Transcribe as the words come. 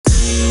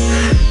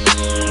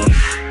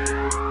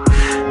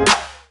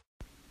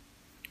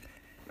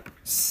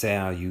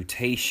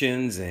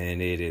Salutations,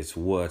 and it is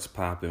What's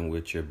Poppin'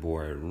 with your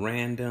boy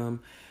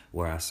Random,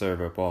 where I serve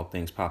up all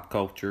things pop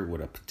culture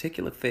with a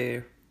particular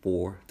flair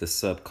for the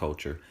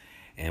subculture.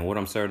 And what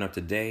I'm serving up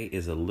today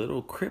is a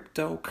little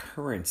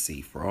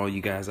cryptocurrency for all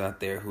you guys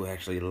out there who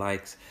actually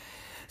likes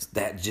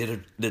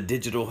the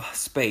digital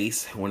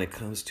space when it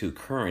comes to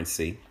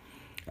currency.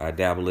 I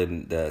dabble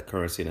in the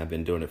currency and I've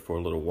been doing it for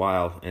a little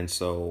while. And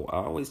so I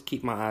always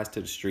keep my eyes to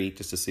the street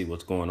just to see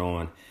what's going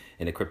on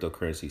in the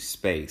cryptocurrency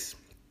space.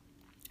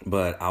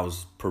 But I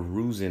was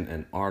perusing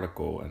an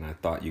article and I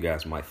thought you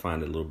guys might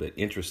find it a little bit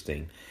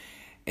interesting.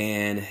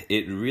 And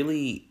it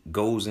really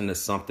goes into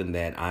something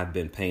that I've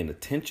been paying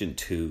attention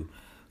to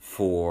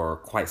for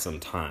quite some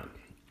time.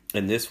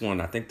 And this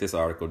one, I think this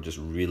article just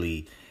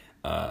really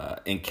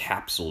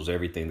encapsulates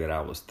everything that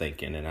I was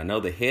thinking. And I know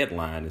the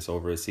headline is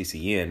over at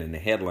CCN, and the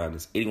headline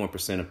is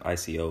 81% of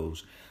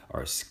ICOs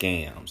are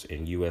scams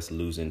and U.S.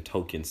 losing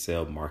token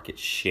sale market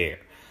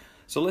share.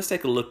 So let's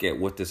take a look at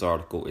what this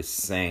article is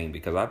saying,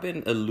 because I've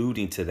been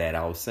alluding to that.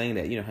 I was saying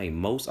that, hey,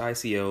 most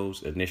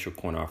ICOs, initial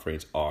coin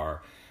offerings,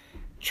 are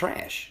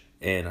trash.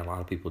 And a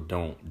lot of people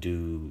don't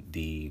do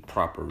the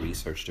proper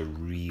research to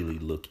really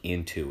look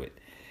into it.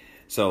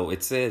 So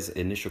it says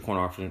initial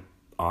coin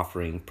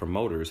offering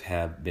promoters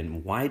have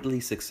been widely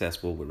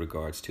successful with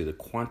regards to the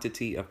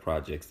quantity of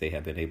projects they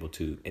have been able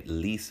to at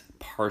least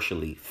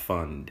partially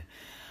fund.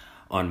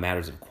 On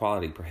matters of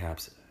quality,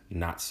 perhaps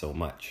not so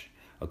much.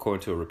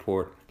 According to a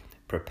report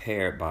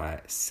prepared by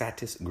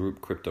Satis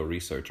Group Crypto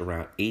Research,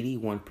 around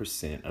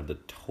 81% of the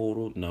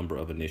total number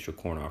of initial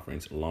coin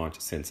offerings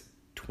launched since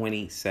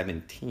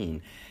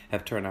 2017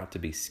 have turned out to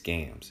be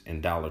scams in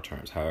dollar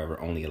terms. However,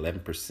 only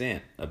 11%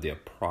 of the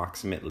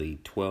approximately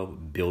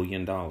 $12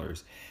 billion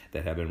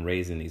that have been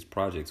raised in these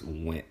projects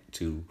went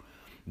to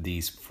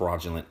these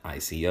fraudulent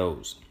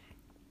ICOs.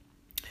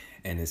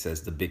 And it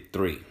says the big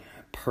three.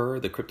 Per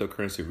the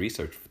cryptocurrency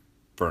research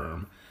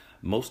firm,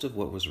 most of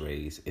what was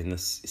raised in the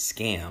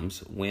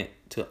scams went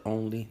to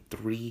only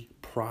 3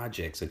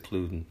 projects,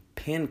 including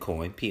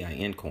Pincoin,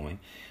 P-I-N coin,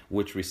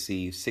 which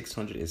received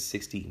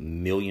 $660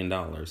 million,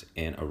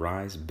 and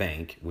Arise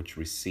Bank, which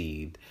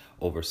received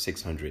over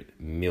 $600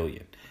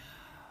 million.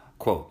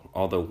 Quote,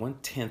 although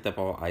 1/10 of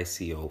all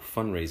ICO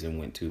fundraising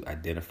went to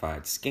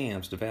identified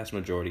scams, the vast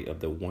majority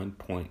of the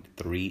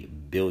 $1.3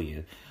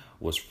 billion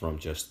was from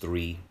just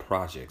 3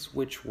 projects,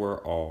 which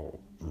were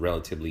all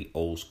relatively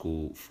old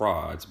school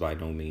frauds, by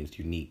no means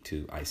unique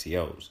to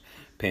ICOs.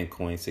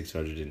 Pincoin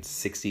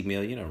 $660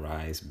 million,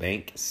 Arise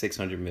Bank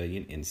 $600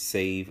 million, and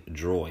Save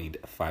Droid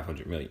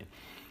 $500 million.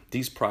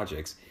 These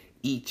projects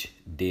each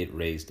did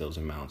raise those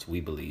amounts,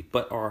 we believe,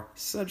 but are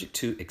subject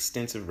to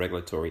extensive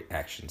regulatory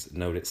actions,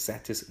 noted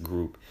Satis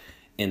Group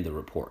in the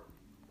report.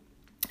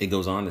 It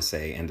goes on to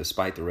say, and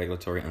despite the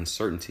regulatory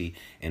uncertainty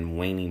and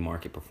waning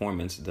market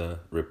performance, the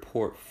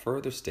report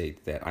further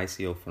states that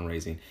ICO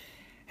fundraising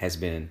has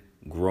been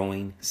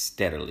growing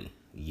steadily.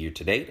 Year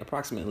to date,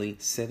 approximately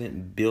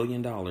 $7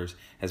 billion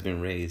has been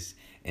raised,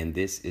 and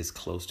this is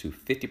close to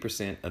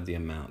 50% of the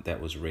amount that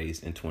was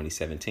raised in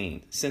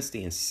 2017. Since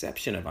the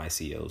inception of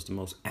ICOs, the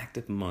most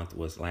active month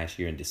was last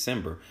year in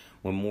December,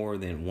 when more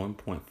than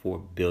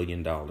 $1.4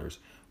 billion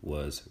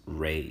was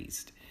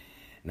raised.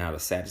 Now, the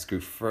Satis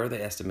Group further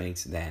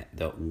estimates that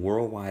the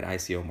worldwide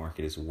ICO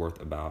market is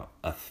worth about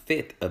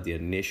 1/5 of the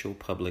initial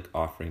public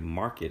offering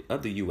market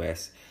of the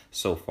U.S.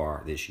 so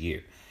far this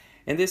year.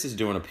 And this is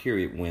during a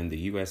period when the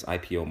U.S.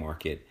 IPO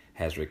market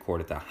has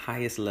recorded the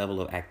highest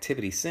level of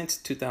activity since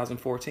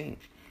 2014.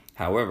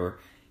 However,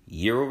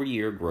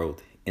 year-over-year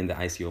growth in the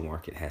ICO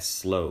market has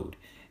slowed.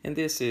 And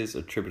this is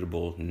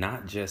attributable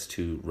not just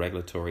to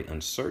regulatory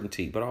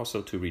uncertainty, but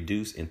also to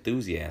reduced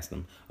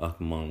enthusiasm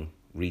among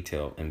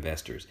retail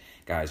investors.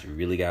 Guys, you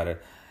really got to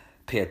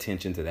pay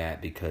attention to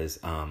that, because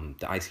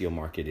the ICO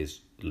market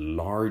is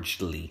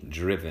largely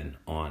driven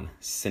on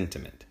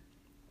sentiment.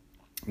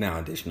 Now,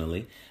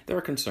 additionally, there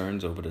are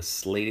concerns over the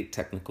slated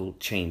technical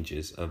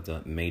changes of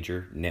the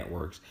major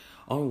networks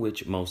on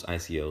which most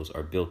ICOs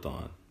are built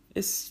on,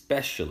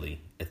 especially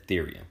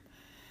Ethereum.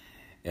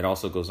 It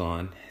also goes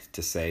on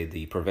to say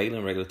the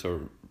prevailing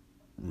regulatory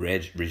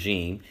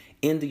regime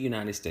in the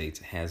United States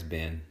has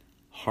been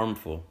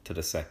harmful to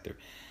the sector.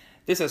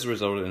 This has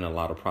resulted in a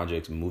lot of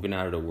projects moving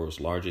out of the world's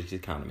largest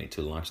economy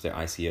to launch their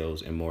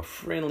ICOs in more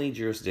friendly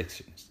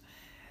jurisdictions.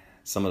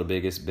 Some of the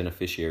biggest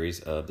beneficiaries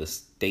of the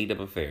state of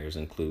affairs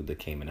include the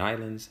Cayman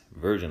Islands,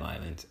 Virgin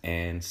Islands,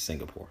 and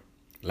Singapore.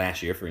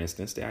 Last year, for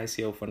instance, the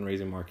ICO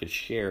fundraising market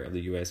share of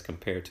the U.S.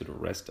 compared to the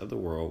rest of the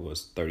world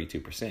was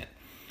 32%.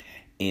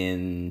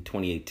 In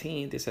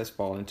 2018, this has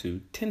fallen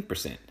to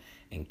 10%,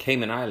 and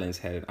Cayman Islands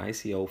had an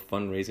ICO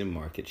fundraising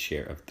market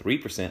share of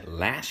 3%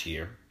 last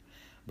year,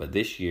 but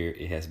this year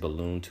it has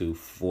ballooned to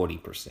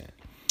 40%.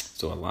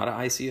 So a lot of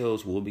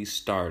ICOs will be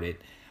started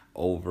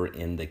over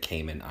in the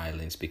Cayman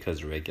Islands because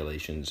the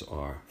regulations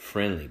are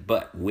friendly.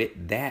 But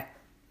with that,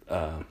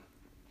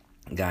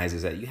 guys,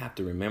 is that you have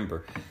to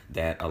remember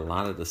that a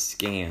lot of the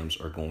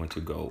scams are going to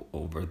go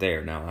over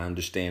there. Now, I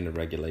understand the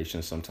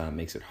regulations sometimes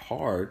makes it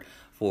hard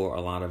for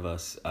a lot of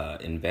us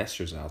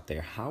investors out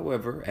there.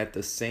 However, at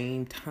the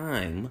same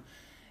time,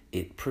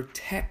 it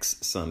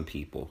protects some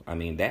people. I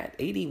mean, that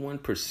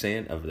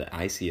 81% of the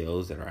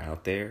ICOs that are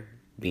out there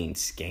being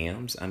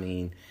scams, I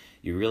mean,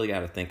 you really got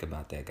to think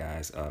about that,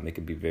 guys. It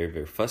can be very,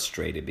 very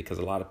frustrated because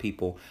a lot of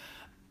people,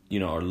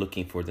 are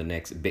looking for the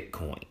next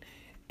Bitcoin.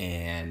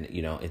 And,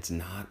 it's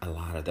not a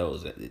lot of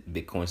those.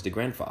 Bitcoin's the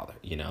grandfather.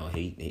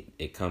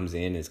 It comes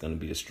in, it's going to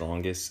be the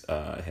strongest,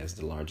 it has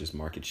the largest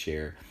market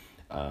share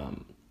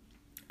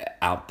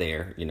out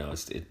there.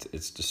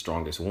 It's the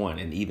strongest one.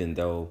 And even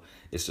though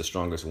it's the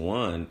strongest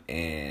one,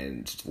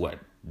 and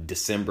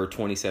December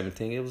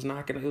 2017, it was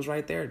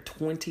right there at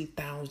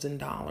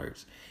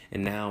 $20,000.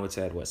 And now it's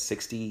at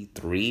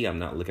 63. I'm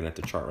not looking at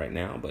the chart right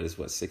now, but it's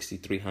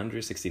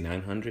 6,300,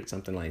 6,900,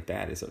 something like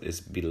that. It's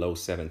below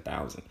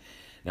 7,000.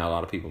 Now, a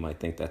lot of people might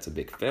think that's a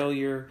big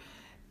failure.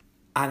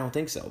 I don't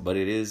think so, but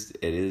it's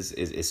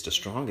the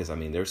strongest. I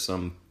mean, there's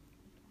some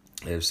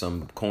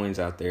coins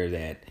out there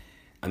that,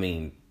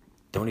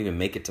 don't even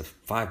make it to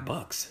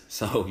 $5.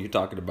 So you're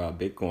talking about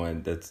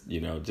Bitcoin that's,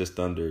 just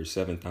under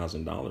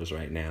 $7,000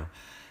 right now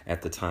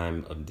at the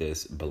time of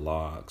this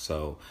blog.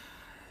 So,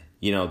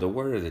 the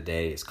word of the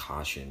day is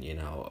caution.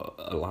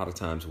 A lot of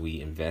times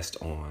we invest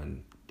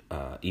on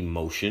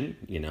emotion,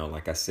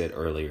 like I said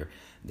earlier,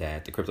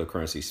 that the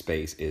cryptocurrency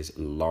space is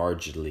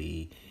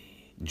largely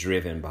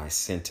driven by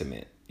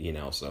sentiment,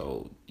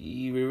 so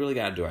we really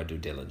got to do our due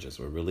diligence.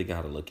 We really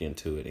got to look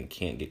into it and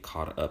can't get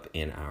caught up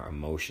in our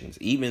emotions,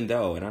 even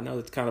though, and I know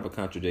it's kind of a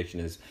contradiction,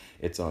 is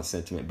it's on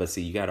sentiment, but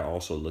see, you got to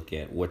also look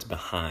at what's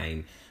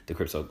behind the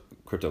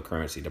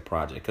cryptocurrency, the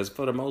project, because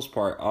for the most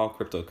part, all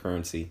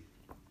cryptocurrency,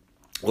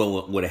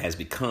 what it has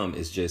become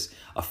is just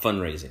a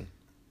fundraising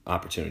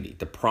opportunity.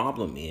 The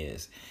problem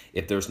is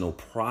if there's no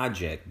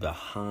project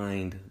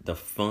behind the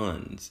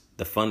funds,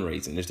 the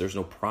fundraising, there's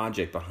no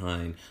project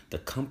behind the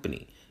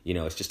company.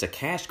 It's just a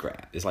cash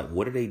grab. It's like,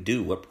 what do they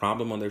do? What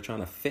problem are they trying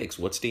to fix?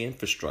 What's the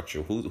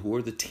infrastructure? Who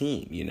are the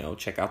team?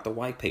 Check out the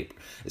white paper.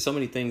 There's so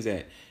many things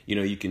that,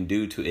 you can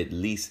do to at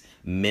least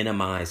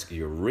minimize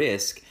your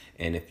risk.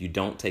 And if you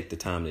don't take the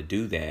time to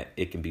do that,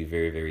 it can be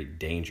very, very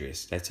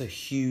dangerous. That's a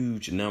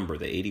huge number,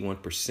 the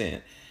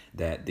 81%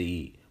 that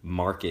the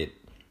market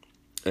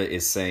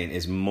is saying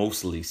is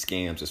mostly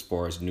scams as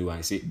far as new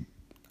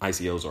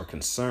ICOs are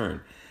concerned.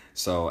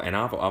 So, and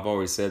I've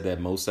always said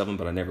that most of them,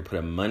 but I never put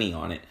a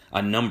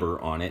number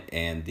on it.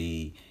 And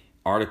the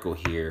article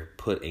here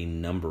put a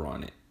number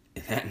on it.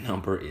 And that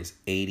number is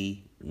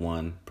 81%,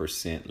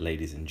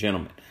 ladies and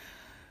gentlemen.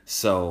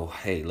 So,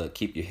 hey, look,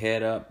 keep your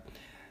head up,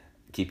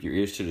 keep your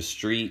ears to the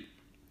street,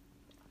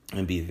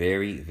 and be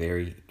very,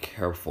 very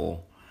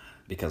careful.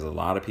 Because a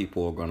lot of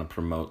people are going to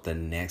promote the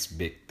next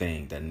big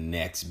thing, the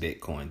next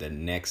Bitcoin, the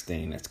next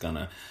thing that's going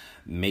to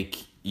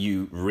make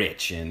you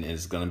rich and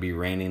is going to be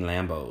raining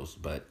Lambos.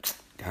 But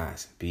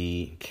guys,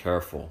 be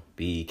careful.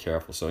 Be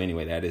careful. So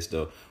anyway, that is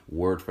the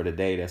word for the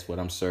day. That's what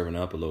I'm serving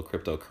up, a little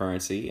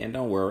cryptocurrency. And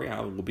don't worry,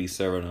 I will be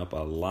serving up a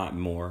lot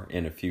more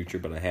in the future.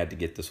 But I had to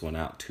get this one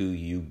out to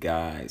you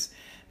guys.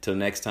 Till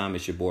next time,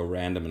 it's your boy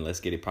Random, and let's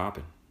get it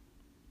popping.